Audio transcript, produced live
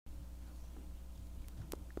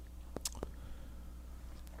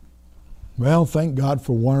Well, thank God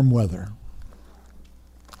for warm weather.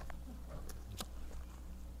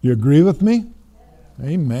 You agree with me?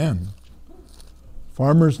 Amen.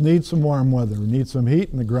 Farmers need some warm weather. We need some heat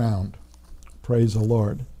in the ground. Praise the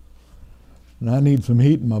Lord. And I need some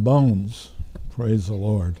heat in my bones. Praise the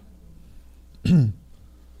Lord. We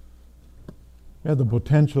had the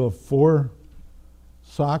potential of 4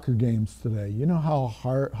 soccer games today. You know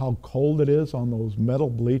how cold it is on those metal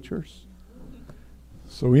bleachers?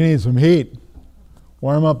 So we need some heat.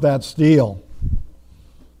 Warm up that steel.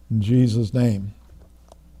 In Jesus' name.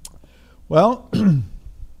 Well,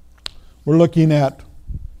 we're looking at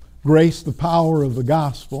grace, the power of the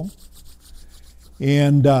gospel.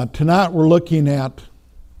 And tonight we're looking at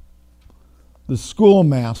the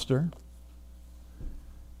Schoolmaster.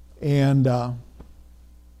 And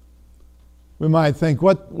we might think,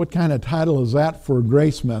 what kind of title is that for a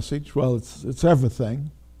grace message? Well, it's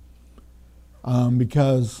everything.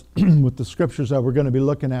 Because with the scriptures that we're going to be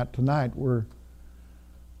looking at tonight, we're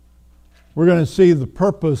going to see the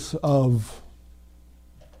purpose of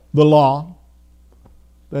the law,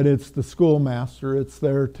 that it's the schoolmaster. It's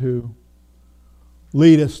there to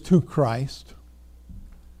lead us to Christ.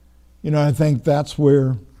 You know, I think that's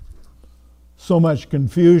where so much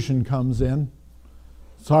confusion comes in.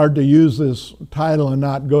 It's hard to use this title and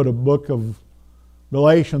not go to book of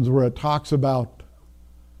Galatians where it talks about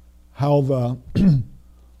how the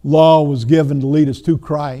law was given to lead us to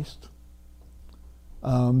Christ.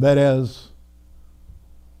 That as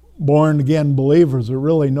born-again believers, it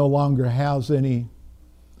really no longer has any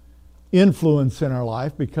influence in our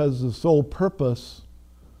life because the sole purpose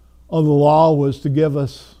of the law was to give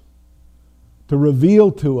us, to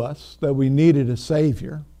reveal to us that we needed a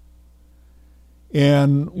Savior.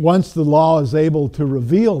 And once the law is able to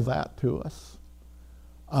reveal that to us,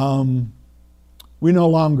 we no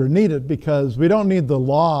longer need it because we don't need the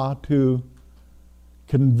law to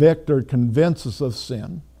convict or convince us of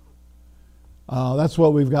sin. That's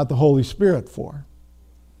what we've got the Holy Spirit for.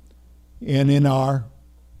 And in our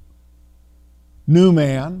new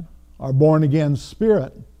man, our born-again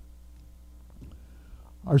spirit,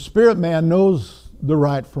 our spirit man knows the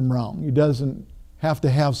right from wrong. He doesn't have to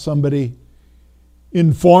have somebody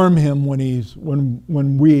inform him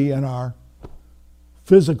when we in our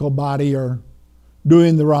physical body are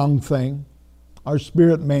doing the wrong thing. Our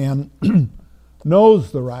spirit man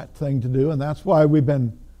knows the right thing to do, and that's why we've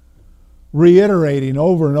been reiterating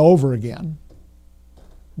over and over again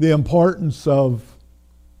the importance of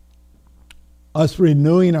us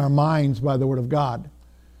renewing our minds by the Word of God,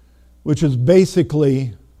 which is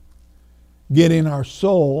basically getting our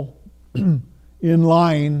soul in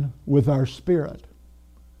line with our spirit.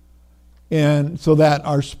 And so that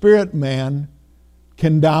our spirit man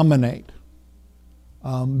can dominate.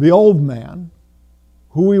 The old man,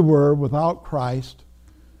 who we were without Christ,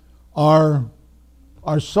 our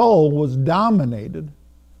soul was dominated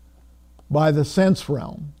by the sense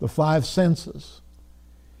realm, the 5 senses.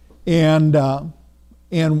 And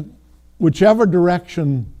whichever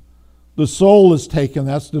direction the soul is taken,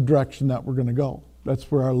 that's the direction that we're going to go. That's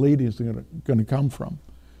where our lead is going to come from.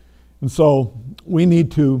 And so we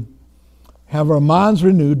need to have our minds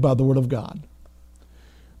renewed by the Word of God.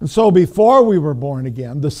 And so before we were born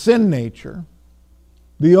again, the sin nature,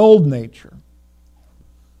 the old nature,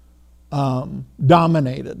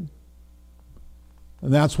 dominated.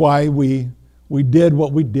 And that's why we did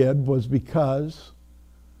what we did, was because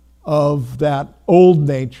of that old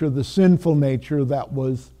nature, the sinful nature that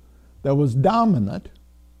was dominant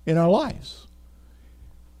in our lives.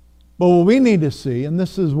 But what we need to see, and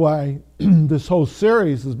this is why this whole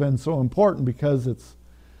series has been so important, because it's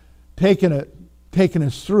taken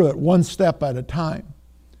us through it one step at a time,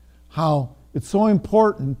 how it's so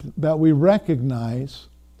important that we recognize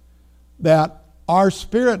that our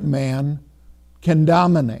spirit man can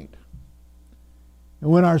dominate. And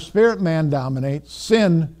when our spirit man dominates,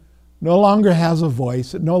 sin no longer has a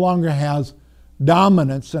voice. It no longer has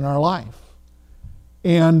dominance in our life.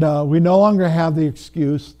 And we no longer have the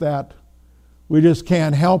excuse that we just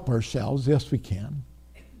can't help ourselves. Yes, we can.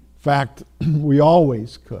 In fact, we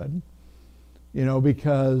always could. You know,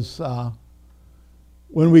 because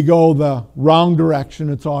when we go the wrong direction,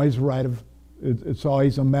 it's always it's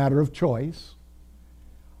always a matter of choice.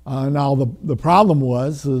 Now the problem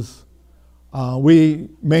is we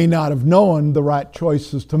may not have known the right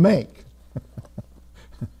choices to make.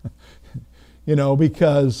 You know,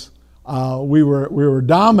 because we were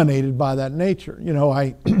dominated by that nature. You know,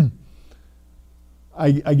 I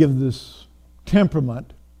give this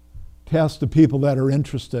temperament test to people that are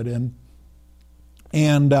interested in.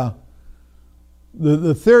 And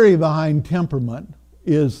the theory behind temperament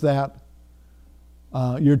is that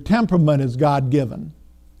Your temperament is God-given.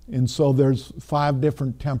 And so there's 5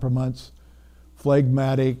 different temperaments: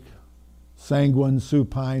 phlegmatic, sanguine,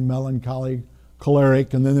 supine, melancholy,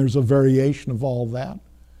 choleric, and then there's a variation of all that.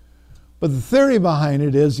 But the theory behind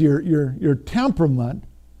it is your temperament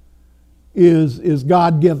is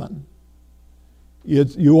God-given.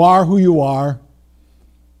 You are who you are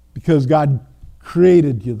because God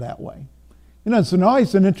created you that way. It's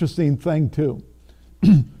always an interesting thing too.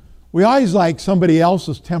 We always like somebody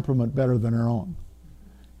else's temperament better than our own.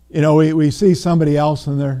 We see somebody else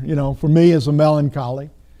and they're, for me as a melancholy,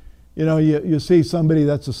 you see somebody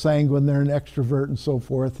that's a sanguine, they're an extrovert and so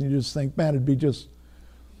forth, and you just think, man, it'd be just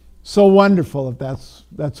so wonderful if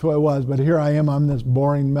that's who I was. But here I am, I'm this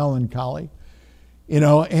boring melancholy,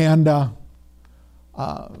 but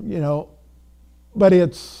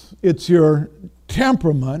it's your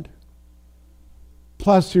temperament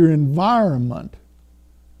plus your environment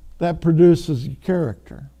that produces your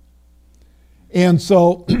character. And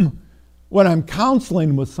so when I'm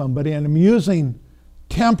counseling with somebody and I'm using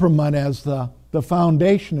temperament as the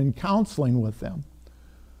foundation in counseling with them,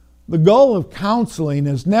 the goal of counseling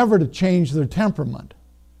is never to change their temperament,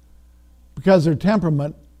 because their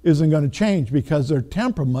temperament isn't going to change, because their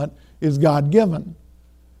temperament is God-given.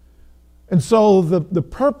 And so the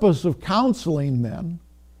purpose of counseling then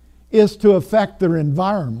is to affect their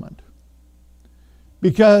environment.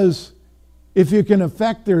 Because if you can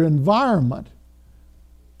affect their environment,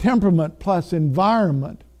 temperament plus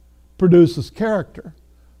environment produces character.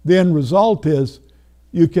 The end result is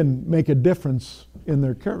you can make a difference in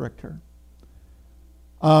their character.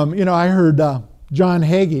 I heard John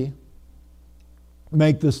Hagee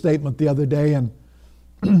make this statement the other day, and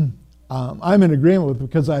I'm in agreement with it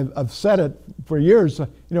because I've said it for years,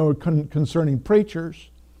 concerning preachers.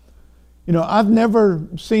 I've never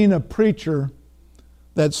seen a preacher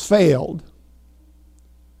that's failed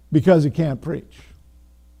because he can't preach.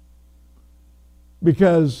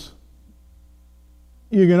 Because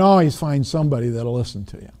you can always find somebody that'll listen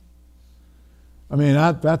to you. I mean,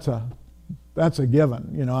 that's a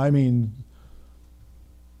given.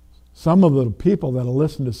 Some of the people that'll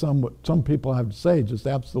listen to what some people have to say just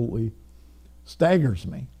absolutely staggers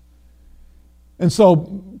me. And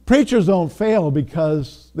so preachers don't fail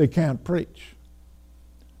because they can't preach.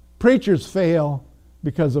 Preachers fail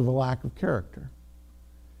because of a lack of character.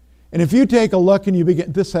 And if you take a look and you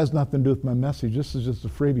begin, this has nothing to do with my message, this is just a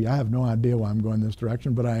freebie. I have no idea why I'm going this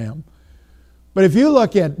direction, but I am. But if you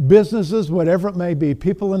look at businesses, whatever it may be,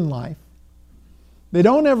 people in life, they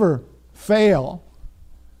don't ever fail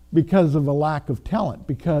because of a lack of talent,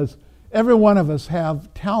 because every one of us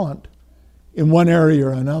have talent in one area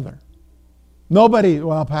or another. Nobody,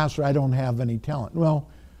 well, Pastor, I don't have any talent. Well,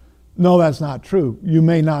 no, that's not true. You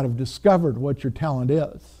may not have discovered what your talent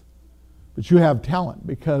is, but you have talent,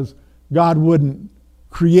 because God wouldn't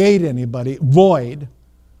create anybody void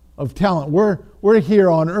of talent. We're here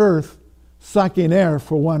on earth sucking air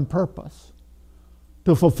for one purpose: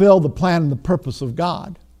 to fulfill the plan and the purpose of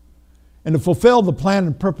God. And to fulfill the plan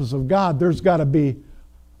and purpose of God, there's got to be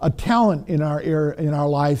a talent in our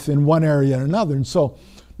life in one area or another. And so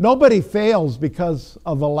nobody fails because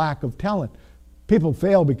of a lack of talent. People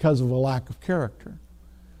fail because of a lack of character.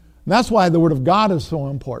 And that's why the Word of God is so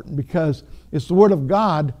important, because it's the Word of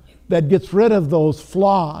God that gets rid of those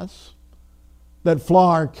flaws that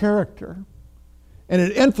flaw our character. And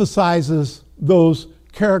it emphasizes those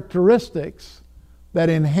characteristics that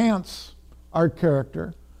enhance our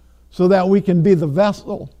character, so that we can be the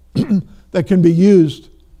vessel that can be used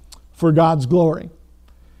for God's glory.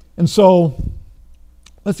 And so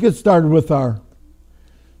let's get started with our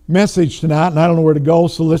message tonight. And I don't know where to go,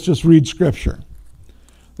 so let's just read Scripture.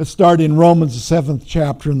 Let's start in Romans, the 7th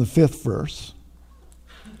chapter and the 5th verse.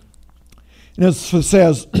 And it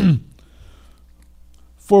says,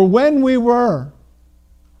 "For when we were..."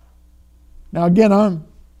 Now again,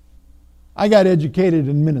 I got educated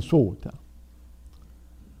in Minnesota.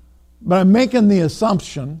 But I'm making the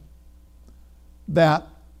assumption that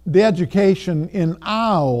the education in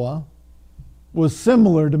Iowa was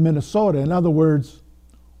similar to Minnesota. In other words,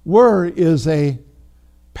 were is a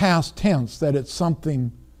past tense, that it's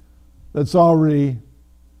something that's already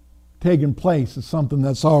taken place. It's something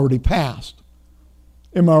that's already passed.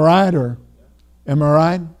 Am I right, or am I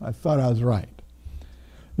right? I thought I was right.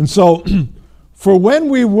 And so, for when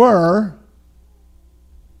we were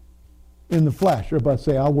in the flesh. Everybody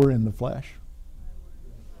say, we're in the flesh.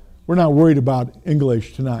 We're not worried about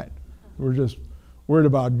English tonight. We're just worried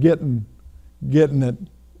about getting it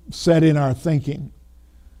set in our thinking.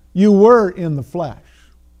 You were in the flesh.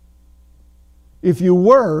 If you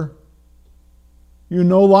were, you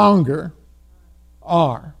no longer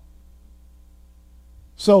are.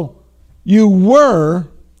 So you were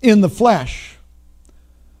in the flesh.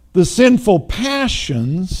 The sinful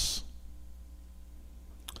passions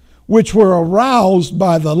which were aroused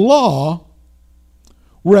by the law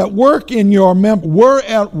were at work in your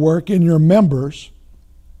members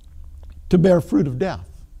to bear fruit of death,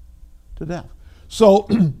 to death. So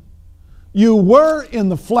you were in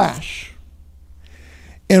the flesh,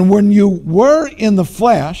 and when you were in the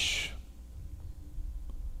flesh,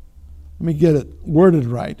 let me get it worded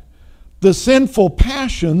right, the sinful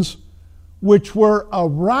passions which were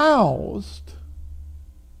aroused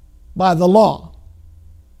by the law.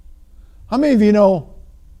 How many of you know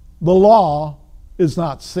the law is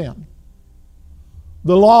not sin?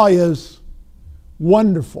 The law is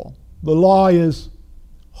wonderful. The law is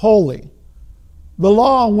holy. The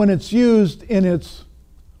law, when it's used in its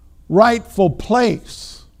rightful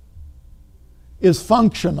place, is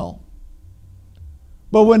functional.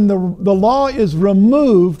 But when the law is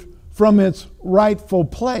removed from its rightful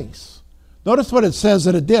place, notice what it says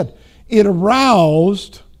that it did. It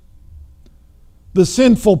aroused the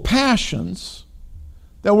sinful passions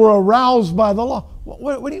that were aroused by the law.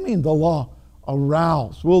 What do you mean the law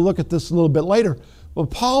aroused? We'll look at this a little bit later. Well,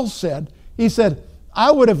 Paul said, he said,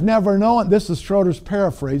 I would have never known, this is Schroeder's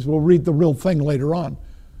paraphrase, we'll read the real thing later on.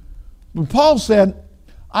 But Paul said,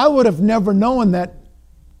 I would have never known that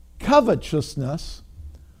covetousness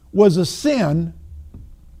was a sin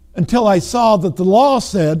until I saw that the law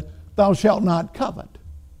said, thou shalt not covet.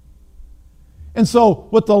 And so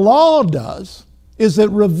what the law does is it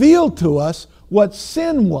revealed to us what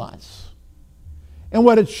sin was. And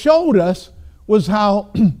what it showed us was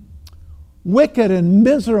how wicked and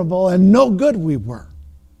miserable and no good we were.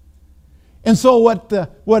 And so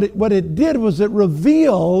what it did was it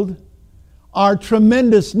revealed our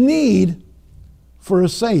tremendous need for a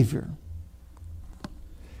Savior.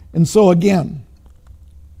 And so again,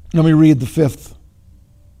 let me read the 5th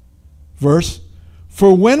verse.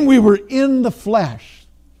 For when we were in the flesh,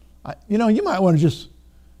 you might want to just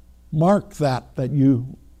mark that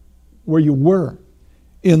where you were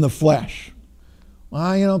in the flesh.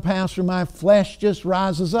 Well, Pastor, my flesh just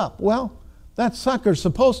rises up. Well, that sucker's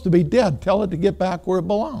supposed to be dead. Tell it to get back where it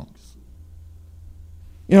belongs.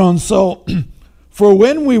 And so, for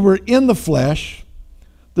when we were in the flesh,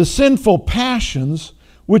 the sinful passions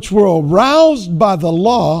which were aroused by the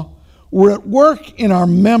law were at work in our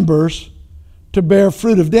members to bear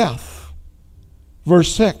fruit of death.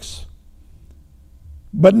 Verse 6.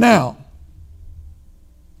 But now,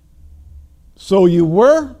 so you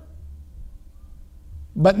were,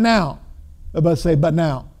 but now. Everybody say, but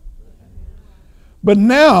now. But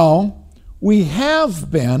now we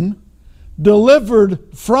have been delivered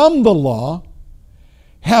from the law,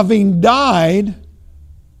 having died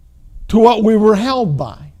to what we were held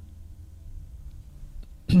by.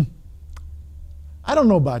 I don't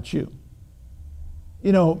know about you.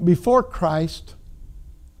 Before Christ,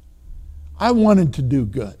 I wanted to do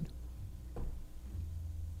good.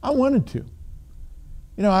 I wanted to.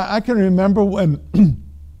 I can remember when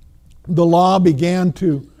the law began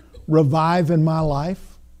to revive in my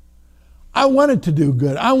life. I wanted to do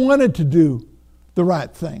good. I wanted to do the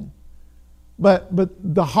right thing. But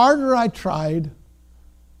the harder I tried,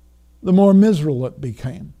 the more miserable it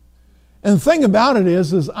became. And the thing about it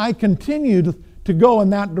is I continued to go in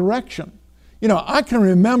that direction. I can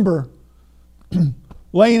remember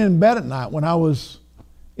laying in bed at night when I was,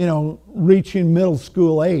 reaching middle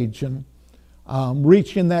school age and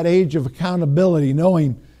reaching that age of accountability,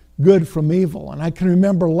 knowing good from evil. And I can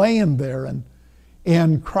remember laying there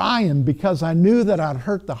and crying because I knew that I'd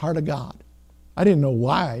hurt the heart of God. I didn't know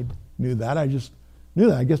why I knew that. I just knew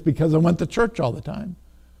that, I guess because I went to church all the time.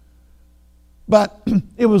 But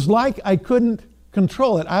it was like I couldn't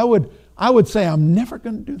control it. I would say, I'm never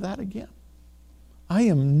going to do that again. I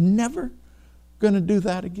am never going to do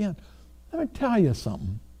that again. Let me tell you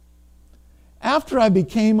something. After I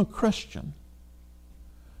became a Christian,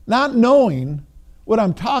 not knowing what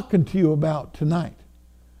I'm talking to you about tonight,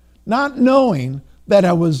 not knowing that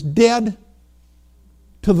I was dead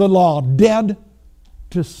to the law, dead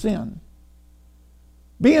to sin,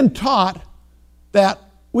 being taught that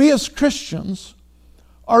we as Christians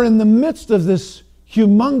are in the midst of this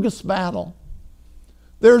humongous battle.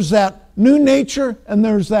 There's that new nature and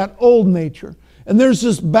there's that old nature. And there's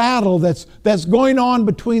this battle that's going on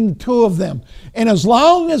between the two of them. And as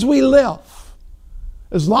long as we live,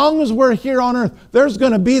 as long as we're here on earth, there's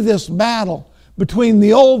going to be this battle between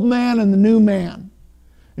the old man and the new man.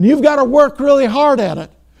 And you've got to work really hard at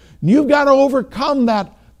it. And you've got to overcome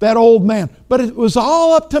that old man. But it was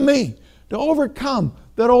all up to me to overcome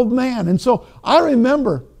that old man. And so I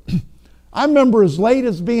remember as late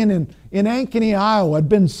as being in Ankeny, Iowa. I'd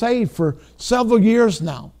been saved for several years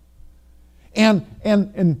now. And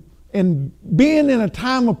being in a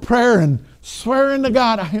time of prayer and swearing to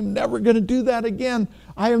God, I am never going to do that again.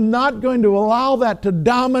 I am not going to allow that to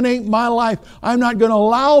dominate my life. I'm not going to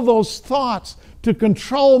allow those thoughts to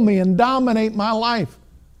control me and dominate my life.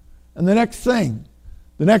 And the next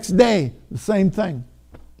day, the same thing,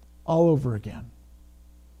 all over again.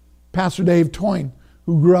 Pastor Dave Toyne,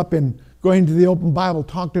 who grew up in going to the open Bible,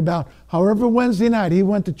 talked about how every Wednesday night he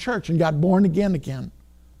went to church and got born again.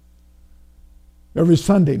 Every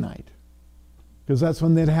Sunday night. Because that's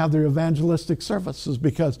when they'd have their evangelistic services,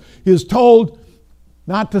 because he was told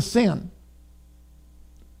not to sin.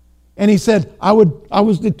 And he said, I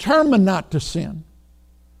was determined not to sin.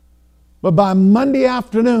 But by Monday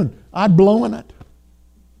afternoon, I'd blown it.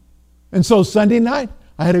 And so Sunday night,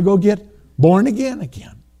 I had to go get born again.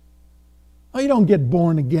 Oh, you don't get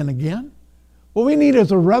born again. What we need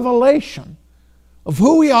is a revelation of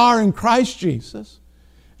who we are in Christ Jesus.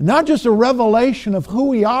 Not just a revelation of who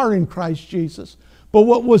we are in Christ Jesus, but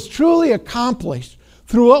what was truly accomplished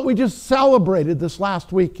through what we just celebrated this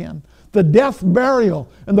last weekend. The death, burial,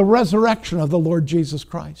 and the resurrection of the Lord Jesus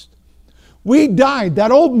Christ. We died.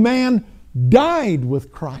 That old man died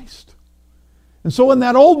with Christ. And so when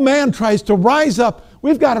that old man tries to rise up,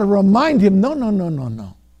 we've got to remind him,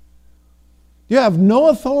 no. You have no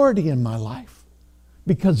authority in my life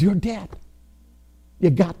because you're dead. You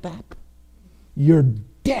got that? You're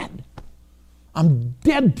dead. I'm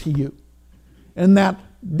dead to you. And that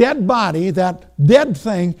dead body, that dead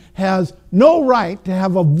thing, has no right to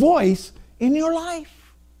have a voice in your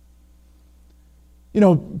life.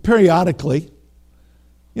 Periodically,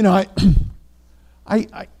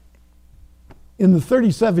 I in the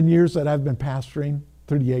 37 years that I've been pastoring,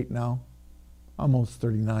 38 now, almost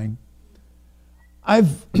 39,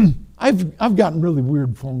 I've gotten really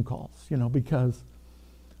weird phone calls, because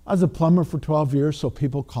I was a plumber for 12 years, so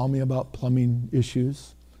people call me about plumbing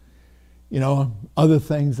issues, other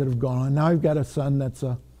things that have gone on. Now I've got a son that's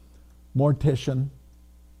a mortician,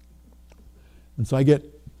 and so I get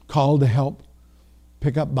called to help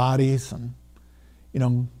pick up bodies and,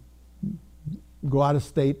 go out of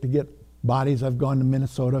state to get bodies. I've gone to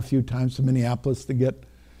Minnesota a few times, to Minneapolis, to get,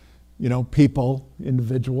 people,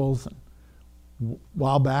 individuals. And a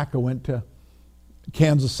while back I went to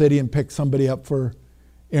Kansas City and picked somebody up for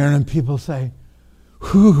Aaron, and people say,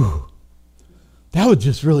 whew, that would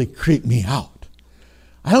just really creep me out.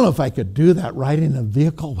 I don't know if I could do that riding a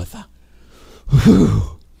vehicle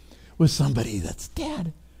with somebody that's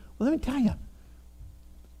dead. Well, let me tell you,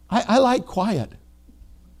 I like quiet.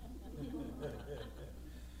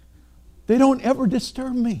 They don't ever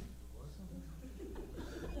disturb me.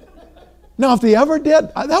 Now, if they ever did,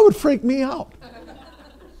 that would freak me out.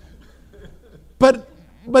 But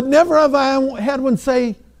never have I had one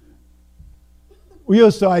say,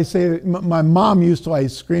 my mom used to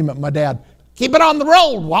always scream at my dad, keep it on the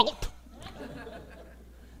road, Walt.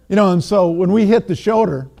 And so when we hit the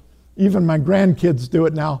shoulder, even my grandkids do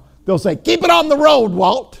it now, they'll say, keep it on the road,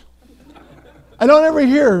 Walt. I don't ever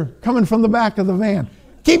hear coming from the back of the van,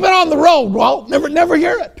 keep it on the road, Walt. Never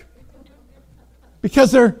hear it.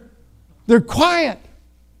 Because they're quiet.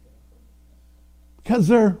 Because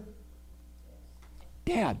they're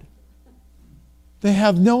dead. They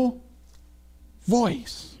have no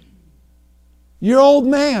voice. Your old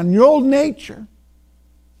man, your old nature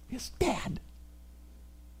is dead.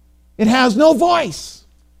 It has no voice.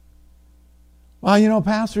 Well,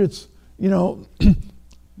 Pastor, it's,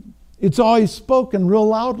 it's always spoken real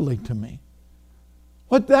loudly to me.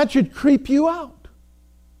 What, that should creep you out.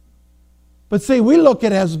 But see, we look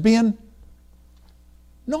at it as being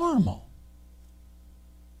normal.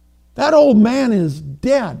 That old man is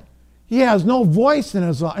dead. He has no voice in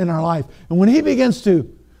our life. And when he begins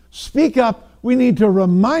to speak up, we need to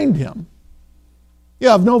remind him, you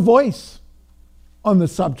have no voice on the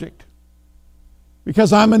subject.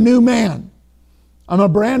 Because I'm a new man. I'm a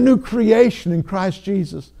brand new creation in Christ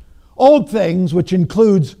Jesus. Old things, which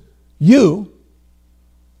includes you,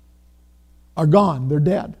 are gone. They're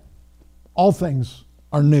dead. All things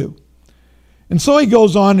are new. And so he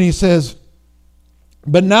goes on and he says,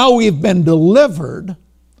 but now we've been delivered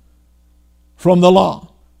from the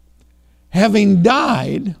law, having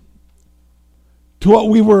died to what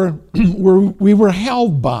we were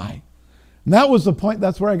held by. And that was the point.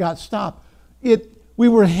 That's where I got stopped. We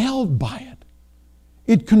were held by it.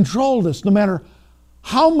 It controlled us. No matter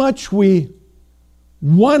how much we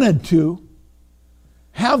wanted to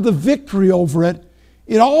have the victory over it,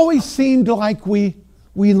 it always seemed like we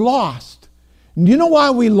lost. And you know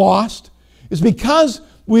why we lost? It's because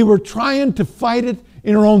we were trying to fight it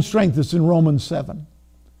in our own strength. It's in Romans 7.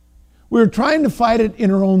 We were trying to fight it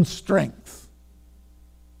in our own strength.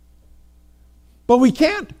 But we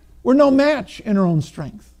can't. We're no match in our own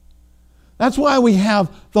strength. That's why we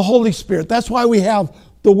have the Holy Spirit. That's why we have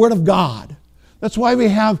the Word of God. That's why we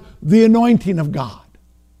have the anointing of God.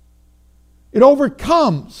 It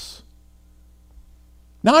overcomes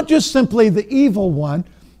not just simply the evil one,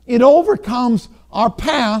 it overcomes our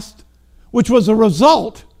past, which was a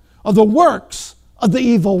result of the works of the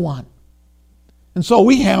evil one. And so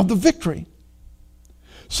we have the victory.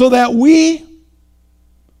 So that we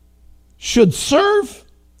should serve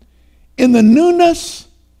in the newness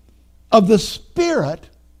of the Spirit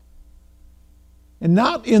and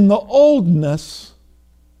not in the oldness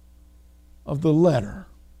of the letter.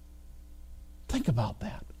 Think about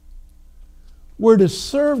that. We're to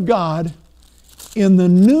serve God in the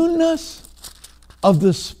newness of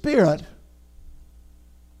the Spirit,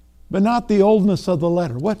 but not the oldness of the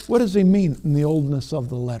letter. What does he mean in the oldness of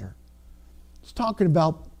the letter? It's talking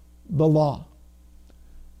about the law.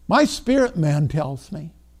 My spirit man tells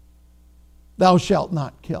me, thou shalt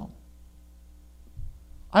not kill.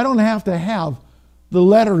 I don't have to have the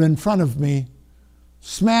letter in front of me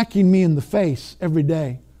smacking me in the face every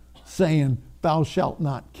day saying, thou shalt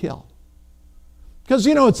not kill. Because,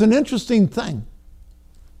 it's an interesting thing.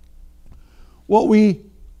 What we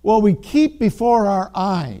keep before our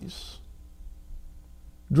eyes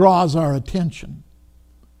draws our attention.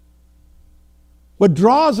 What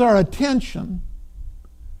draws our attention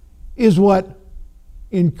is what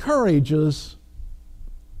encourages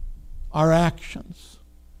our actions.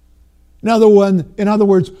 In other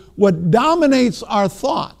words, what dominates our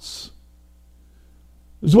thoughts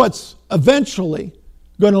is what's eventually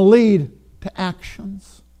going to lead to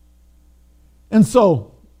actions. And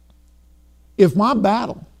so, if my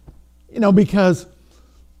battle, because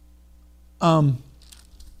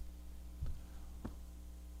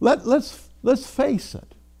let's face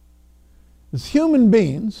it, as human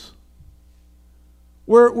beings,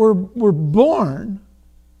 we're born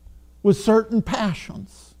with certain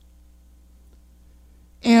passions.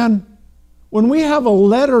 And when we have a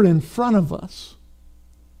letter in front of us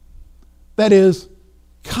that is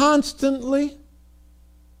constantly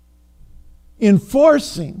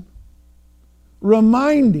enforcing,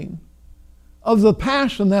 reminding of the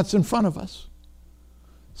passion that's in front of us.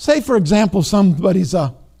 Say, for example, somebody's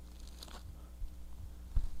a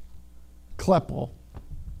klepto,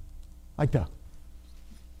 like to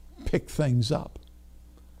pick things up.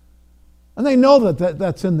 And they know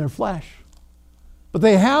that's in their flesh. But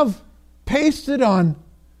they have pasted on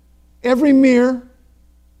every mirror,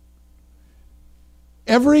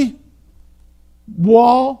 every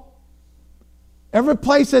wall, every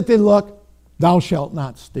place that they look, thou shalt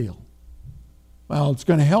not steal. Well, it's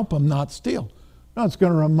going to help them not steal. No, it's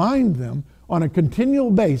going to remind them on a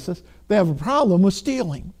continual basis they have a problem with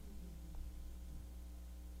stealing.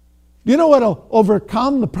 Do you know what will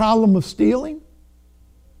overcome the problem of stealing?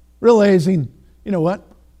 Realizing, you know what?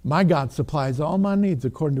 My God supplies all my needs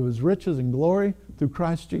according to his riches and glory through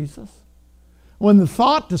Christ Jesus. When the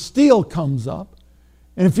thought to steal comes up,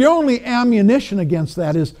 and if your only ammunition against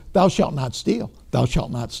that is, thou shalt not steal, thou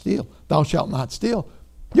shalt not steal, thou shalt not steal,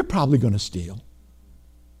 you're probably going to steal.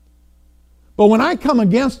 But when I come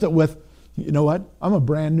against it with, you know what? I'm a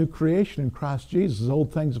brand new creation in Christ Jesus.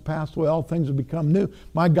 Old things have passed away, all things have become new.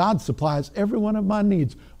 My God supplies every one of my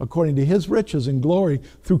needs according to his riches and glory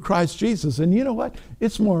through Christ Jesus. And you know what?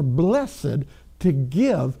 It's more blessed to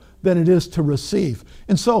give than it is to receive.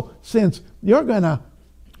 And so, since you're going to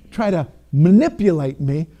try to manipulate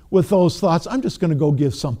me with those thoughts, I'm just going to go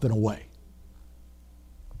give something away.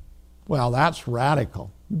 Well, that's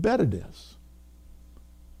radical. You bet it is.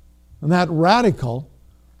 And that radical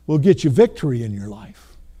will get you victory in your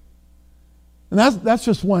life. And that's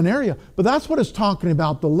just one area. But that's what it's talking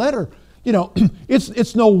about, the letter.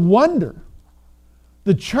 It's no wonder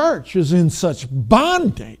the church is in such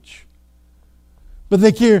bondage. But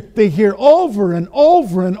they hear over and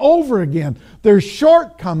over and over again their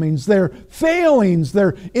shortcomings, their failings,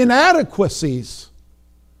 their inadequacies.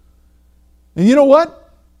 And you know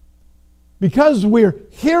what? Because we're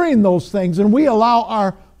hearing those things and we allow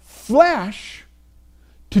our flesh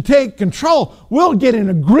to take control, we'll get in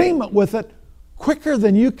agreement with it quicker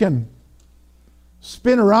than you can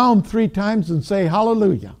spin around 3 times and say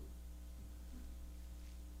hallelujah.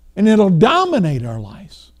 And it'll dominate our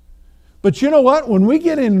lives. But you know what? When we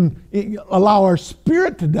get in, allow our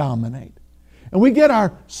spirit to dominate, and we get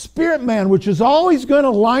our spirit man, which is always going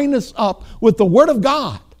to line us up with the Word of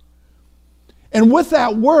God. And with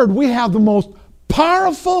that Word, we have the most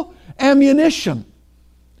powerful ammunition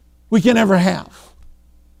we can ever have.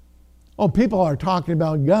 Oh, people are talking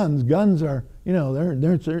about guns. Guns are,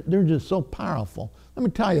 they're just so powerful. Let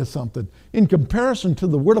me tell you something. In comparison to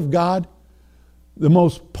the Word of God, the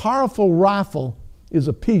most powerful rifle is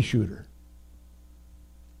a pea shooter.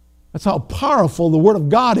 That's how powerful the Word of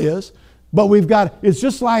God is. But it's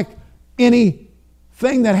just like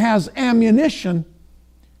anything that has ammunition,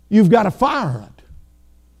 you've got to fire it.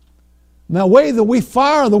 And the way that we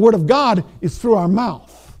fire the Word of God is through our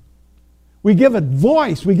mouth. We give it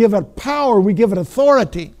voice, we give it power, we give it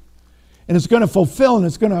authority. And it's going to fulfill and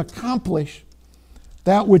it's going to accomplish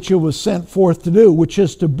that which it was sent forth to do, which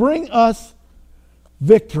is to bring us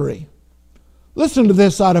victory. Listen to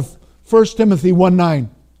this out of 1 Timothy 1:9.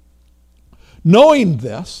 Knowing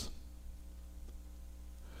this,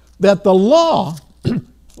 that the law,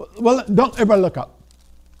 well, don't everybody look up.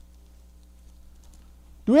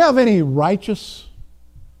 Do we have any righteous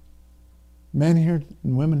men here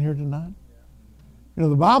and women here tonight?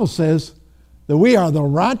 The Bible says that we are the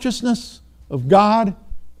righteousness of God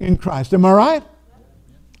in Christ. Am I right?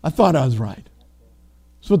 I thought I was right.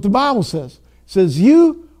 That's what the Bible says. It says,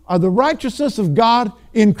 you are the righteousness of God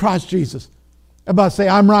in Christ Jesus. Everybody say,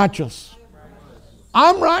 I'm righteous.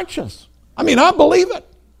 I'm righteous. I believe it.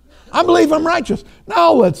 I believe I'm righteous.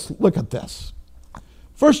 Now let's look at this.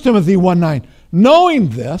 1 Timothy 1:9. Knowing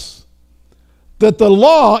this, that the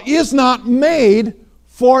law is not made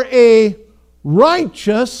for a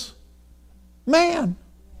righteous man.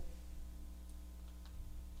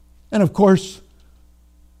 And of course,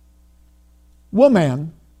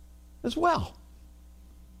 woman as well.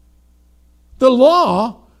 The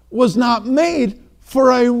law was not made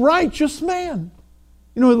for a righteous man.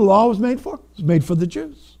 You know who the law was made for? It was made for the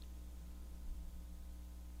Jews.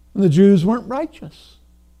 And the Jews weren't righteous.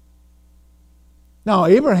 Now,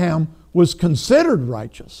 Abraham was considered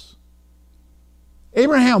righteous.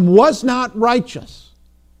 Abraham was not righteous.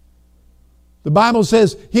 The Bible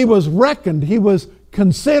says he was reckoned, he was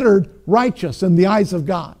considered righteous in the eyes of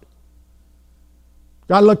God.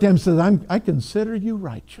 God looked at him and said, I consider you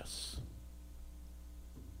righteous.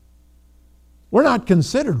 We're not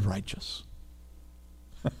considered righteous.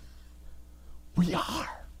 We are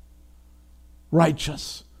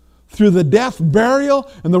righteous. Through the death, burial,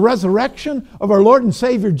 and the resurrection of our Lord and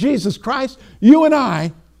Savior Jesus Christ, you and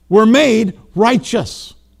I were made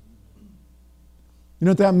righteous. You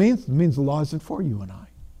know what that means? It means the law isn't for you and I.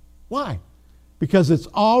 Why? Because it's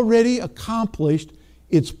already accomplished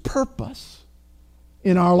its purpose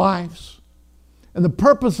in our lives. And the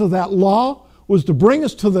purpose of that law was to bring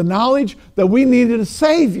us to the knowledge that we needed a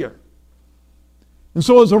Savior. And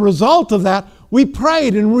so as a result of that, we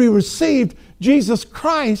prayed and we received Jesus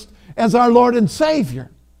Christ as our Lord and Savior.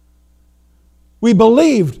 We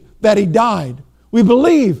believed that He died. We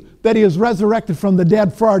believe that He is resurrected from the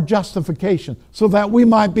dead for our justification, so that we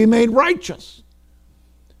might be made righteous.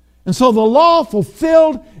 And so the law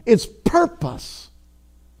fulfilled its purpose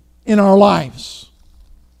in our lives.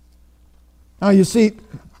 Now you see,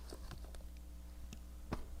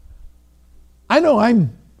 I know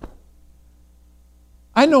I'm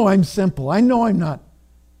simple. I know I'm not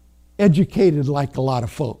educated like a lot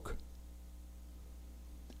of folk.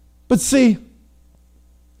 But see,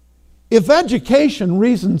 if education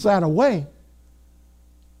reasons that away,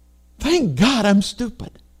 thank God I'm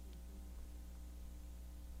stupid.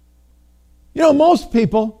 Most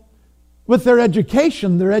people, with their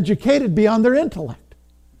education, they're educated beyond their intellect.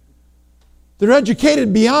 They're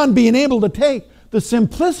educated beyond being able to take the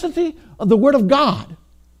simplicity of the Word of God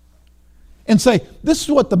and say, this is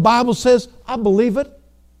what the Bible says, I believe it.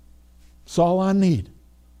 It's all I need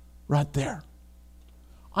right there.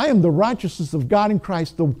 I am the righteousness of God in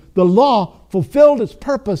Christ. The law fulfilled its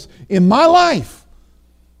purpose in my life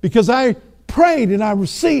because I prayed and I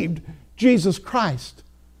received Jesus Christ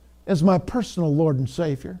as my personal Lord and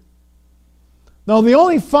Savior. Now, the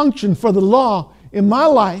only function for the law in my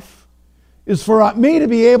life is for me to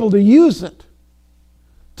be able to use it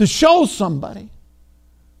to show somebody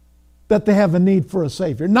that they have a need for a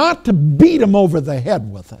Savior. Not to beat them over the head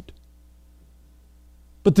with it,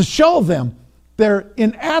 but to show them their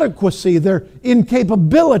inadequacy, their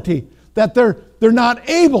incapability, that they're not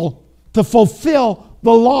able to fulfill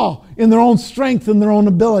the law in their own strength and their own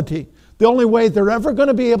ability. The only way they're ever going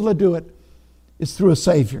to be able to do it is through a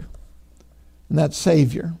Savior. And that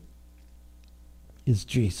Savior is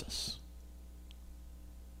Jesus.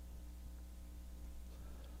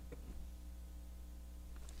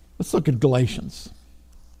 Let's look at Galatians.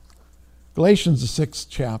 Galatians, the 6th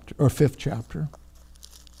chapter, or 5th chapter.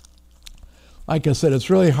 Like I said,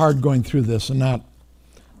 it's really hard going through this and not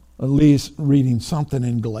at least reading something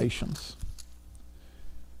in Galatians.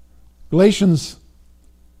 Galatians,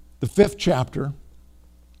 the 5th chapter,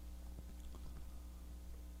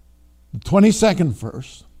 the 22nd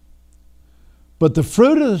verse. But the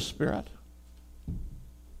fruit of the Spirit.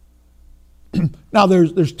 Now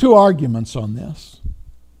there's two arguments on this.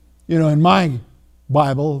 You know, in my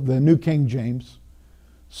Bible, the New King James,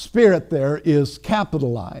 Spirit there is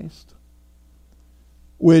capitalized,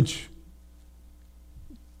 which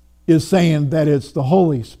is saying that it's the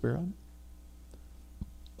Holy Spirit.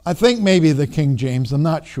 I think maybe the King James, I'm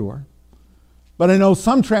not sure. But I know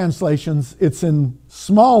some translations, it's in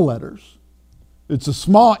small letters. It's a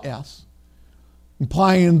small s,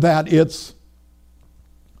 implying that it's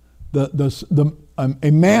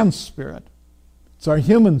a man's spirit. It's our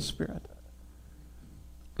human spirit.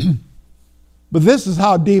 But this is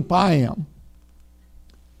how deep I am.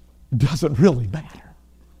 It doesn't really matter.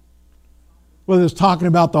 Whether it's talking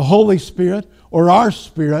about the Holy Spirit or our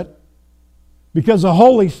spirit, because the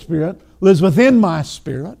Holy Spirit lives within my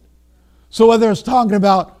spirit. So whether it's talking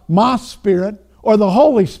about my spirit or the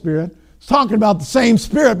Holy Spirit, it's talking about the same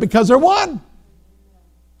Spirit because they're one.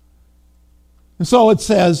 And so it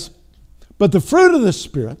says, but the fruit of the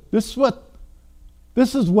Spirit, this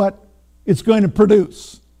is what it's going to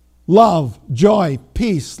produce. Love, joy,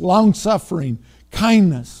 peace, long-suffering,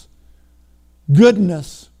 kindness,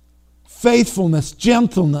 goodness, faithfulness,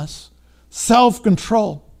 gentleness,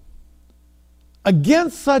 self-control.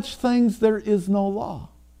 Against such things there is no law.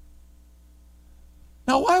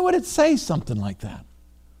 Now, why would it say something like that?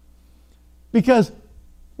 Because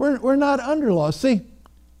we're not under law. See,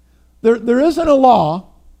 there isn't a law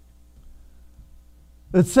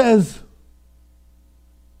that says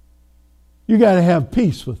you got to have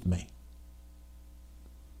peace with me.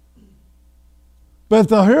 But if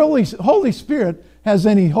the Holy Spirit has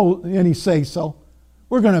any say so,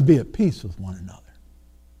 we're going to be at peace with one another.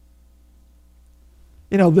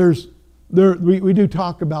 You know, we do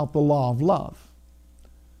talk about the law of love.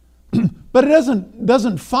 But it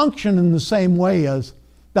doesn't function in the same way as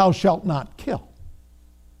thou shalt not kill.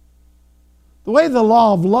 The way the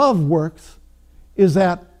law of love works is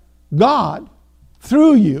that God,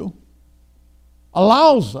 through you,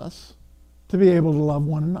 allows us to be able to love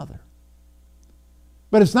one another.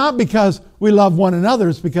 But it's not because we love one another,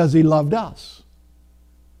 it's because He loved us.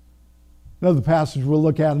 Another passage we'll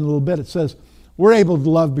look at in a little bit, it says, we're able to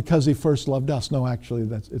love because He first loved us. No, actually,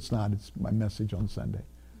 it's not. It's my message on Sunday.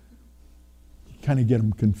 You kind of get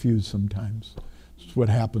them confused sometimes. It's what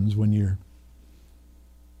happens when you're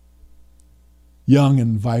young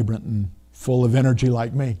and vibrant and full of energy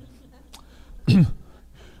like me.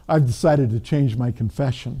 I've decided to change my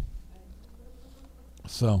confession.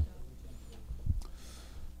 So,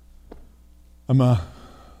 I'm a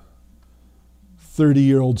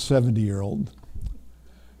 30-year-old, 70-year-old.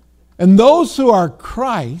 And those who are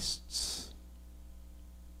Christ's,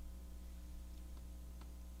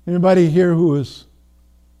 anybody here who is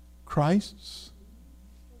Christ's?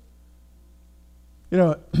 You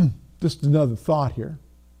know, just another thought here.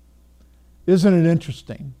 Isn't it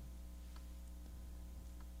interesting?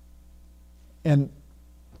 And,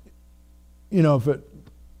 you know, if it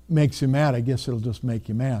makes you mad, I guess it'll just make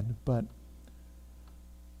you mad. But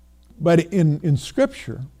in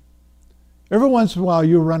Scripture, every once in a while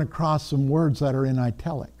you'll run across some words that are in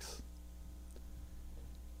italics.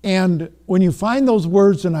 And when you find those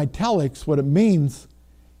words in italics, what it means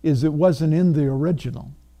is it wasn't in the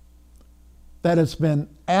original. That it's been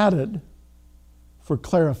added for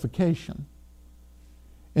clarification.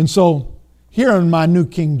 And so here in my New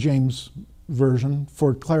King James Version,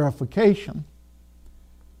 for clarification,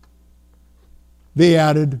 they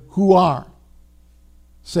added who are.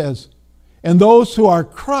 Says, and those who are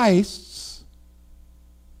Christ's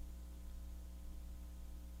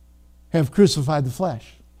have crucified the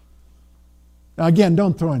flesh. Now again,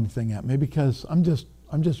 don't throw anything at me because I'm just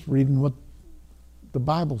reading what the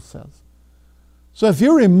Bible says. So if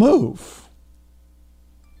you remove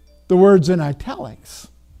the words in italics,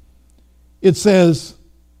 it says,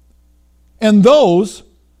 and those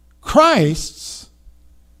Christ's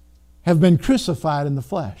have been crucified in the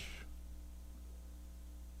flesh.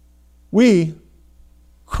 We,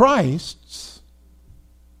 Christ's,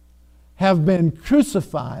 have been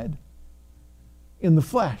crucified in the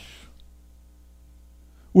flesh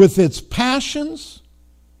with its passions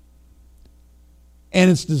and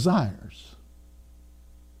its desires.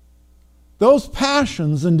 Those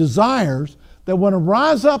passions and desires that want to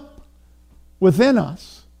rise up within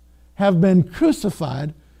us have been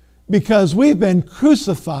crucified because we've been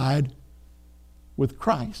crucified with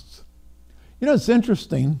Christ. You know, it's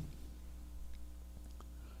interesting.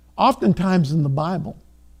 oftentimes in the Bible,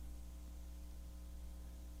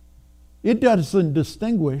 it doesn't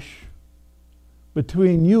distinguish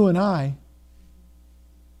between you and I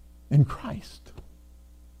and Christ.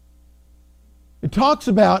 It talks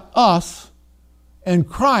about us and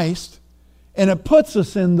Christ, and it puts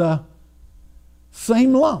us in the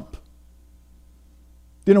same lump.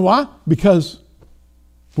 You know why? Because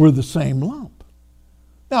we're the same lump.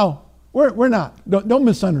 Now, we're not. Don't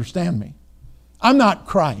misunderstand me. I'm not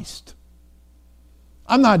Christ.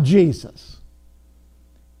 I'm not Jesus.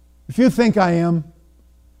 If you think I am,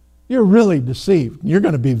 you're really deceived. You're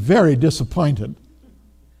going to be very disappointed.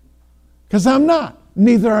 Because I'm not.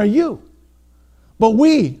 Neither are you. But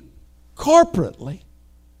we, corporately,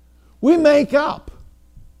 we make up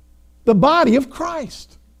the body of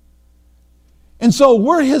Christ. And so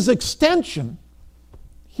we're His extension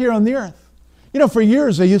here on the earth. You know, for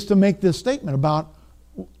years I used to make this statement about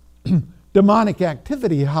demonic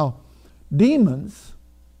activity, how demons,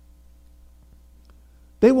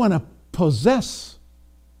 they want to possess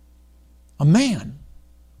a man.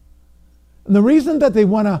 And the reason that they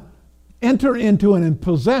want to enter into and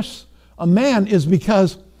possess a man is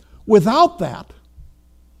because without that,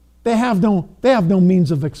 they have no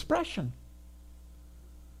means of expression.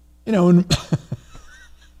 You know,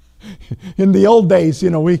 in the old days,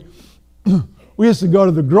 you know, we used to go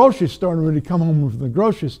to the grocery store, and when we'd come home from the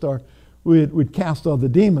grocery store, we'd cast all the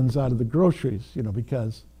demons out of the groceries, you know,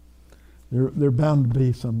 because there are bound to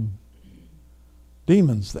be some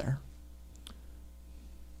demons there.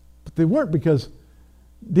 But they weren't, because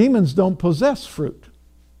demons don't possess fruit,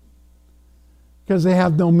 because they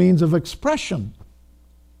have no means of expression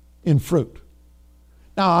in fruit.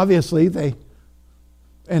 Now, obviously,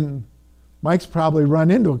 and Mike's probably run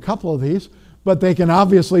into a couple of these, but they can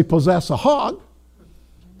obviously possess a hog.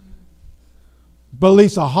 But at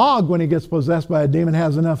least a hog, when he gets possessed by a demon,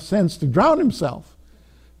 has enough sense to drown himself.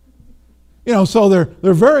 You know, so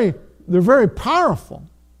they're very powerful.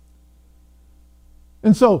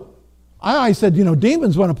 And so I said, you know,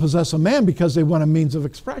 demons want to possess a man because they want a means of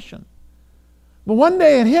expression. But one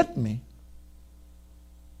day it hit me.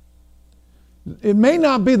 It may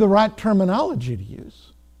not be the right terminology to use.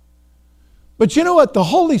 But you know what? The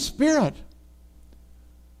Holy Spirit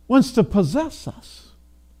wants to possess us.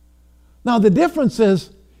 Now the difference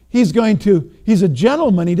is He's a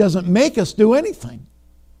gentleman. He doesn't make us do anything.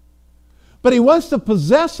 But He wants to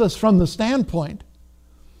possess us from the standpoint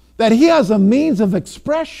that He has a means of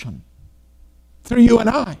expression through you and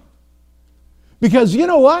I. Because you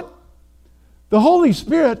know what? The Holy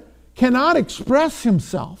Spirit cannot express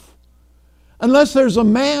Himself unless there's a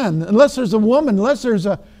man, unless there's a woman, unless there's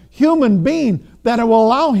a human being that will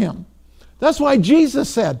allow Him. That's why Jesus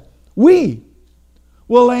said, we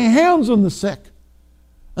will lay hands on the sick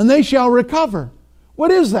and they shall recover.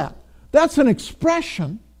 What is that? That's an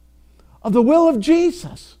expression of the will of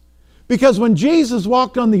Jesus. Because when Jesus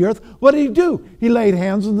walked on the earth, what did He do? He laid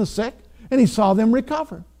hands on the sick and He saw them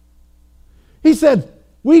recover. He said,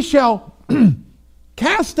 we shall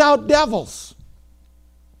cast out devils.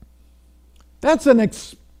 That's an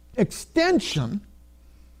extension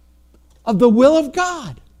of the will of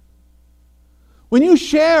God. When you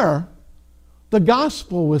share the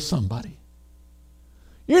gospel with somebody,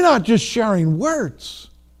 you're not just sharing words.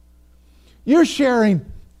 You're sharing,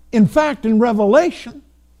 in fact, in Revelation,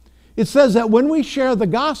 it says that when we share the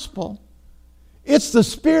gospel, it's the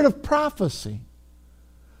spirit of prophecy.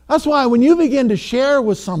 That's why when you begin to share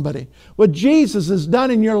with somebody what Jesus has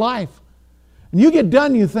done in your life, and you get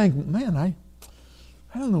done, you think, man, I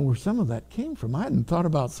don't know where some of that came from. I hadn't thought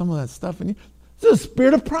about some of that stuff. And it's the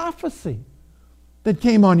spirit of prophecy that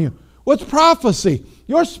came on you. What's prophecy?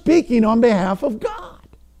 You're speaking on behalf of God.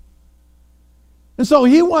 And so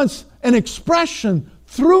He wants an expression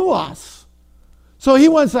through us. So He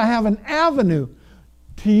wants to have an avenue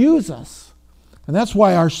to use us. And that's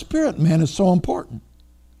why our spirit man is so important.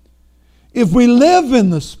 If we live in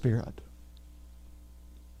the Spirit,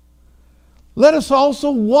 let us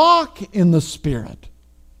also walk in the Spirit.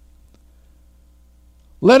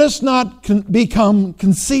 Let us not become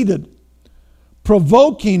conceited,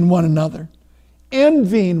 provoking one another,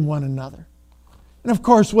 envying one another. And of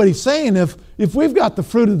course, what he's saying, if we've got the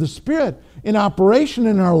fruit of the Spirit in operation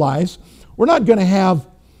in our lives, we're not going to have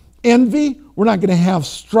envy, we're not going to have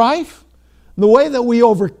strife. And the way that we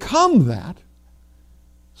overcome that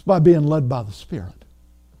is by being led by the Spirit.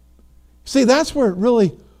 See, that's what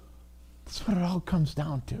it all comes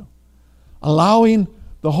down to. Allowing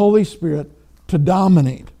the Holy Spirit to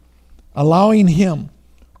dominate, allowing Him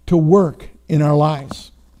to work in our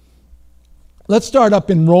lives. Let's start up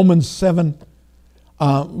in Romans 7,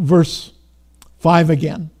 verse 5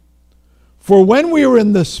 again. For when we were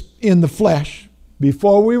in the flesh,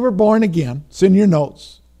 before we were born again, it's in your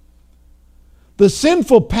notes, the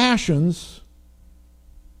sinful passions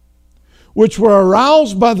which were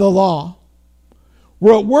aroused by the law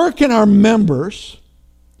were at work in our members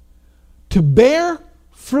to bear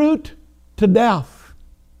fruit to death.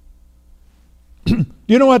 Do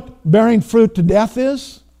you know what bearing fruit to death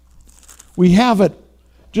is? We have it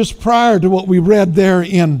just prior to what we read there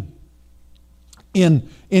in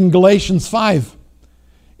Galatians 5.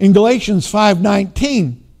 In Galatians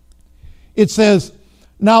 5:19, it says,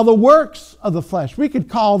 now the works of the flesh. We could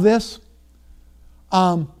call this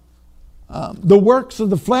the works of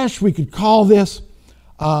the flesh. We could call this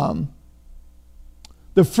the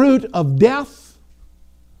fruit of death.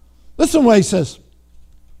 Listen to what he says.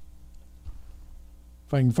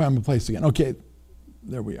 If I can find my place again. Okay,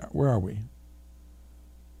 there we are. Where are we?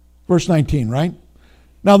 Verse 19, right?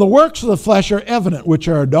 Now the works of the flesh are evident, which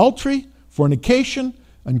are adultery, fornication,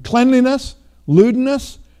 uncleanliness,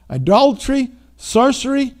 lewdness, idolatry,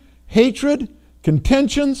 sorcery, hatred,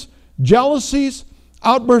 contentions, jealousies,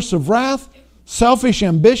 outbursts of wrath, selfish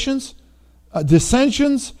ambitions,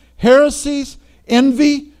 dissensions, heresies,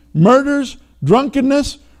 envy, murders,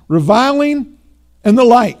 drunkenness, reviling, and the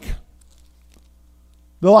like.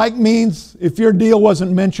 The like means if your deal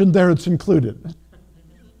wasn't mentioned there, it's included.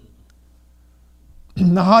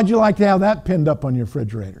 Now, how'd you like to have that pinned up on your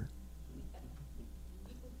refrigerator?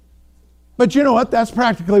 But you know what? That's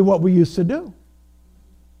practically what we used to do.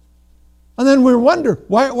 And then we wonder,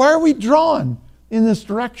 why are we drawn in this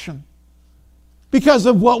direction? Because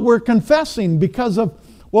of what we're confessing, because of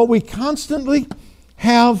what we constantly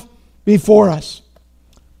have before us.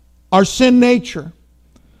 Our sin nature,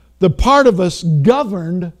 the part of us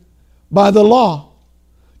governed by the law,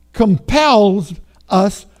 compels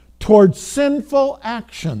us towards sinful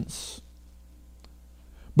actions.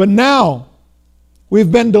 But now,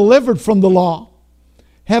 we've been delivered from the law,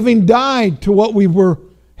 having died to what we were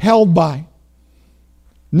held by.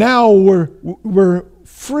 Now we're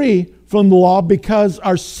free from the law because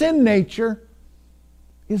our sin nature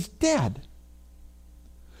is dead.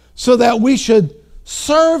 So that we should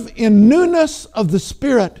serve in newness of the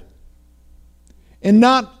Spirit and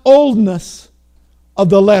not oldness of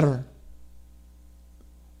the letter.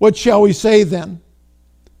 What shall we say then?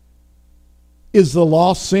 Is the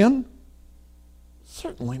law sin?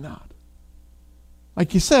 Certainly not.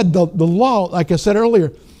 Like you said, the law, like I said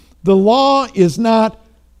earlier, the law is not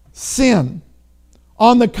sin.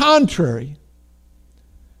 On the contrary,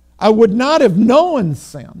 I would not have known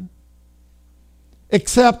sin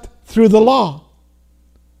except through the law.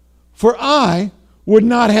 For I would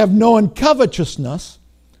not have known covetousness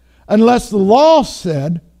unless the law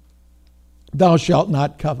said, thou shalt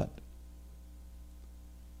not covet.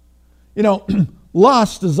 You know,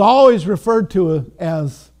 lust is always referred to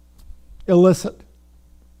as illicit.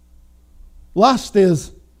 Lust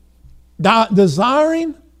is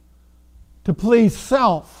desiring to please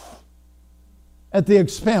self at the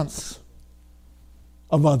expense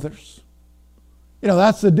of others. You know,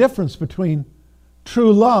 that's the difference between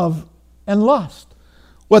true love and lust.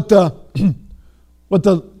 What the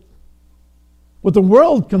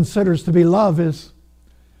world considers to be love is,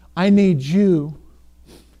 I need you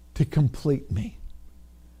to complete me.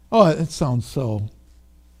 Oh, it sounds so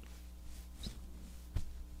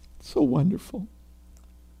wonderful.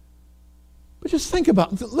 But just think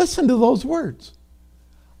about it. Listen to those words.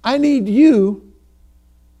 I need you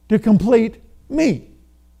to complete me.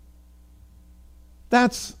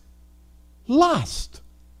 That's lust.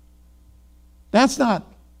 That's not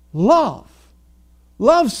love.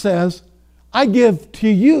 Love says, I give to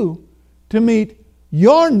you to meet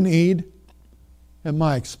your need at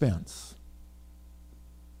my expense.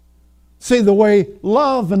 See, the way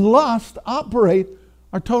love and lust operate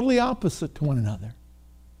are totally opposite to one another.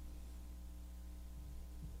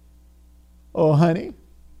 Oh, honey,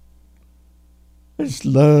 I just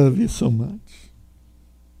love you so much.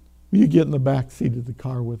 Will you get in the back seat of the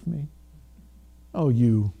car with me? Oh,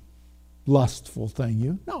 you lustful thing,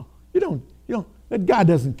 you. No, you don't. That God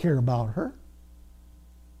doesn't care about her.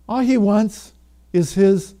 All he wants is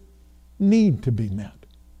his need to be met.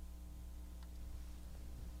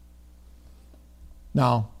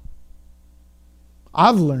 Now,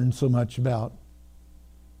 I've learned so much about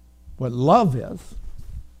what love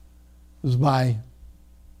is by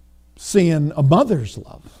seeing a mother's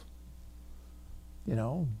love. You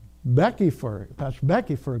know, Pastor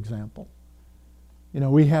Becky, for example. You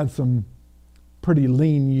know, we had some pretty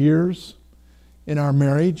lean years in our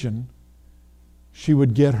marriage, and she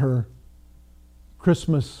would get her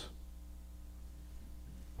Christmas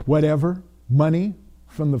whatever money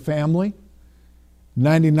from the family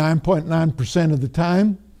 99.9% of the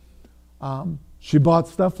time, she bought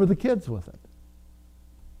stuff for the kids with it.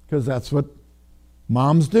 Because that's what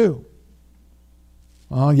moms do.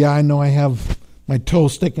 Oh, yeah, I know I have my toe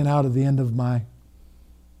sticking out of the end of my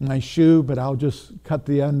shoe, but I'll just cut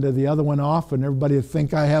the end of the other one off and everybody will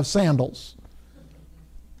think I have sandals.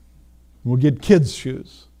 We'll get kids'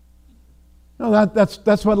 shoes. No,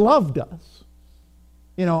 that's what love does.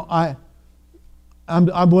 You know,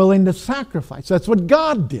 I'm willing to sacrifice. That's what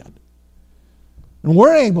God did. And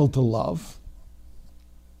we're able to love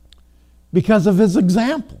because of His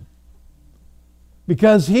example.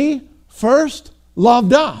 Because He first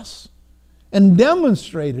loved us and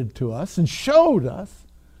demonstrated to us and showed us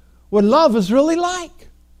what love is really like.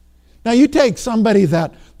 Now you take somebody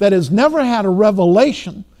that has never had a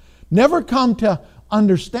revelation, never come to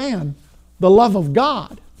understand the love of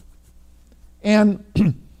God, and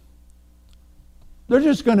they're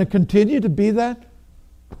just going to continue to be that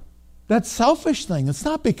selfish thing. It's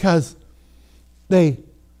not because they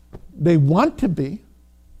want to be,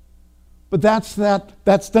 but that's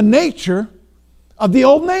the nature of the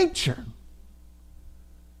old nature.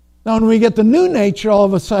 Now when we get the new nature, all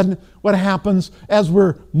of a sudden what happens as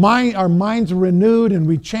our minds are renewed and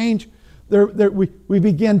we change, we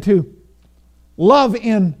begin to love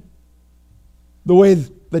in the way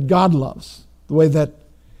that God loves, the way that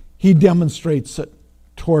He demonstrates it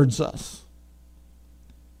towards us.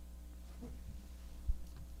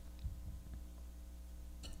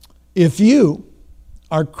 If you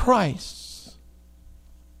are Christ's,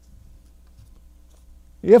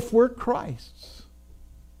 if we're Christ's,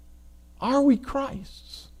 are we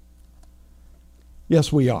Christ's?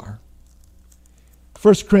 Yes, we are.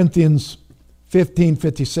 1 Corinthians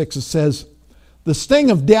 15:56, it says, "The sting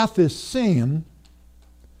of death is sin.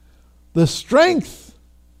 The strength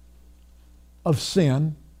of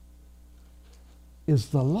sin is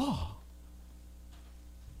the law."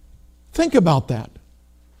 Think about that.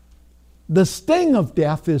 The sting of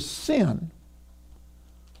death is sin,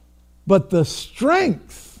 but the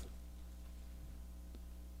strength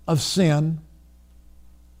of sin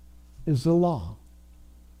is the law.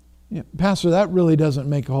 Yeah, Pastor, that really doesn't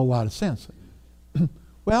make a whole lot of sense.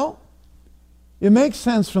 Well, it makes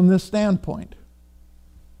sense from this standpoint.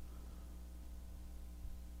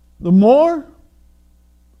 The more,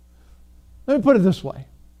 let me put it this way.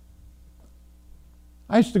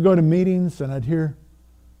 I used to go to meetings and I'd hear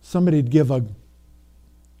somebody'd give a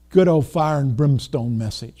good old fire and brimstone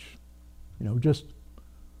message. You know, just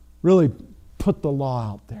really put the law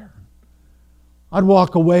out there. I'd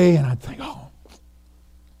walk away and I'd think, oh,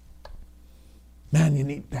 man, you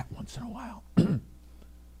need that once in a while.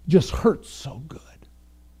 Just hurts so good.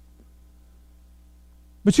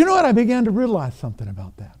 But you know what? I began to realize something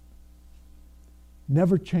about that.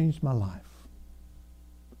 Never changed my life.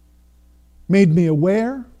 Made me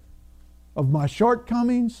aware of my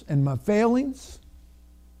shortcomings and my failings,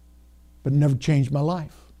 but never changed my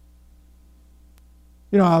life.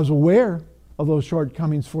 You know, I was aware of those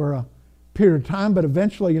shortcomings for a period of time, but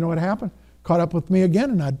eventually, you know what happened? Caught up with me again,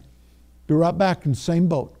 and I'd be right back in the same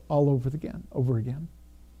boat all over again.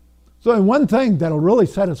 So one thing that'll really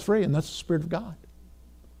set us free, and that's the Spirit of God.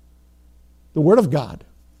 The Word of God.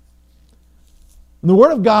 And the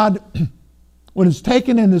Word of God, when it's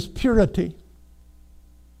taken in its purity,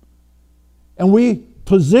 and we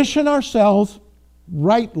position ourselves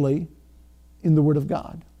rightly in the Word of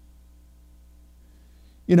God.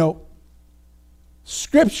 You know,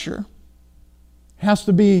 Scripture has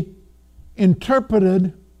to be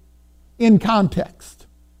interpreted in context.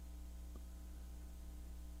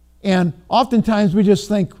 And oftentimes we just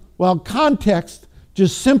think, well, context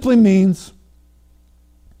just simply means,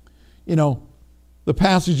 you know, the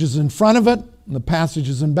passage is in front of it and the passage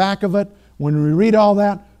is in back of it. When we read all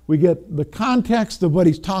that, we get the context of what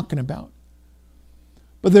he's talking about.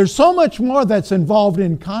 But there's so much more that's involved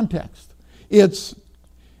in context. It's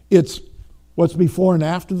what's before and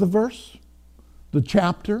after the verse, the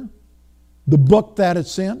chapter, the book that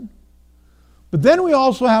it's in. But then we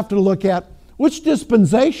also have to look at which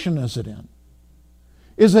dispensation is it in?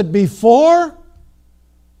 Is it before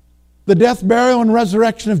the death, burial, and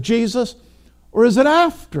resurrection of Jesus? Or is it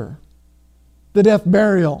after the death,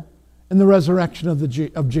 burial, and the resurrection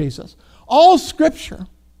of Jesus? All Scripture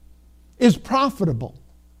is profitable.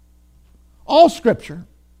 All Scripture.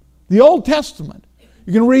 The Old Testament.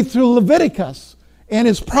 You can read through Leviticus, and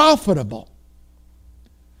it's profitable.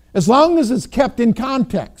 As long as it's kept in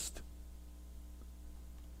context.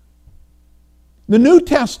 The New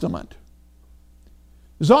Testament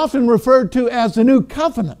is often referred to as the New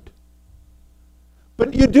Covenant.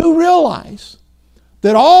 But you do realize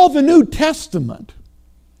that all the New Testament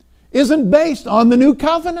isn't based on the new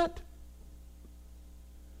covenant.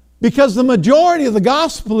 Because the majority of the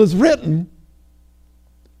gospel is written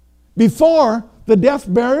before the death,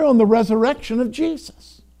 burial, and the resurrection of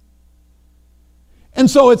Jesus. And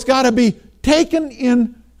so it's got to be taken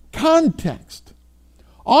in context.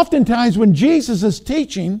 Oftentimes when Jesus is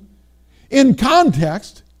teaching in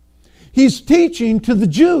context, he's teaching to the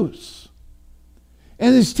Jews.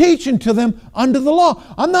 And he's teaching to them under the law.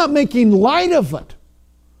 I'm not making light of it.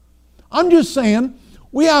 I'm just saying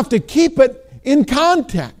we have to keep it in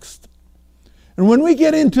context. And when we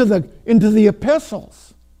get into the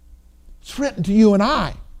epistles, it's written to you and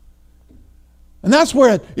I. And that's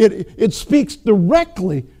where it speaks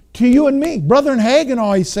directly to you and me. Brother Hagin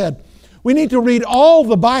always said, we need to read all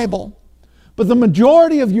the Bible, but the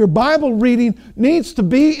majority of your Bible reading needs to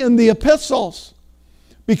be in the epistles,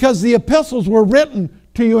 because the epistles were written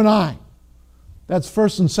to you and I. That's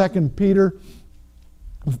 1st and 2nd Peter,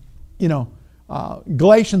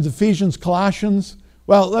 Galatians, Ephesians, Colossians.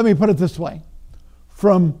 Well, let me put it this way.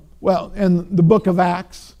 In the book of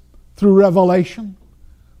Acts through Revelation,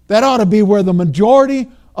 that ought to be where the majority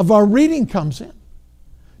of our reading comes in.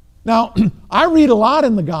 Now, I read a lot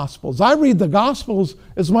in the Gospels. I read the Gospels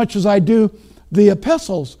as much as I do the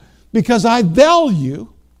epistles because I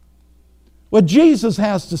value what Jesus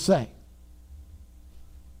has to say.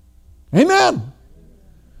 Amen.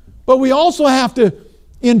 But we also have to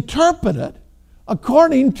interpret it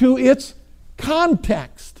according to its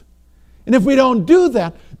context. And if we don't do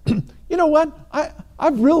that, you know what?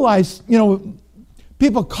 I've realized,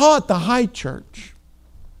 people call it the high church.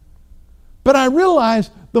 But I realize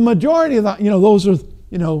the majority of those are,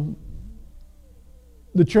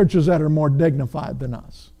 the churches that are more dignified than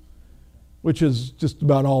us, which is just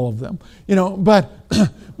about all of them. But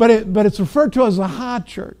it's referred to as the high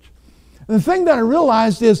church. And the thing that I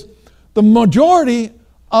realized is the majority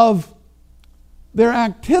of their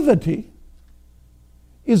activity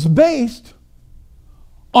is based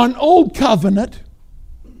on Old Covenant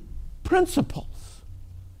principles.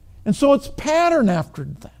 And so it's patterned after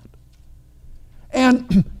that.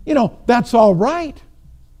 And, that's all right,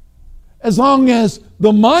 as long as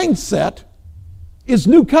the mindset is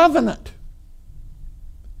New Covenant.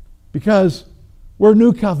 Because we're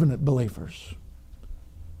New Covenant believers.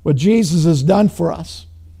 What Jesus has done for us,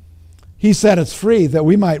 He set us free that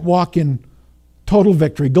we might walk in total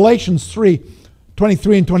victory. Galatians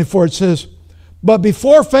 3:23 and 24, it says, "But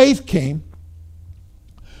before faith came,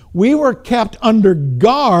 we were kept under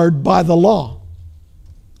guard by the law,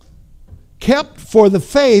 kept for the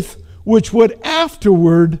faith which would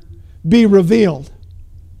afterward be revealed.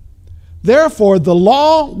 Therefore, the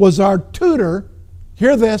law was our tutor."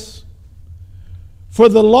 Hear this. "For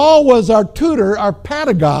the law was our tutor, our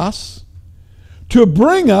pedagogos, to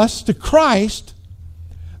bring us to Christ,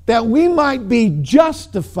 that we might be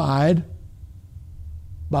justified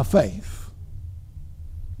by faith."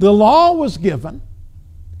 The law was given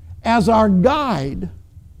as our guide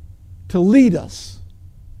to lead us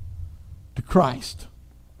to Christ,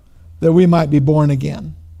 that we might be born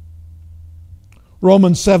again.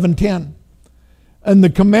 Romans 7:10, "And the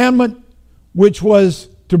commandment which was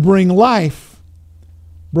to bring life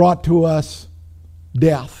brought to us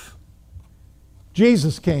death."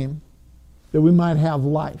 Jesus came that we might have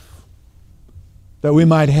life, that we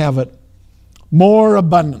might have it more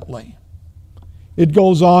abundantly. It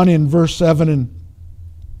goes on in verse 7 and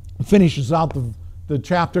finishes out the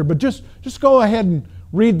chapter, but just go ahead and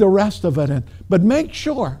read the rest of it. But make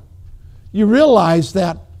sure you realize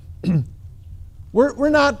that we're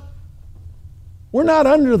not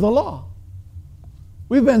under the law.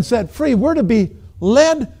 We've been set free. We're to be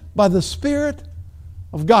led by the Spirit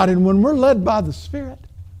of God. And when we're led by the Spirit,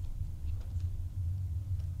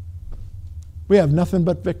 we have nothing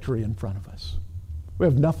but victory in front of us. We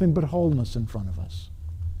have nothing but wholeness in front of us.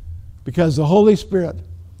 Because the Holy Spirit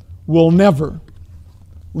will never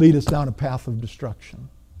lead us down a path of destruction.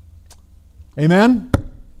 Amen?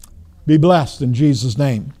 Be blessed in Jesus'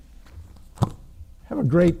 name. Have a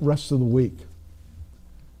great rest of the week.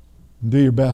 Do your best.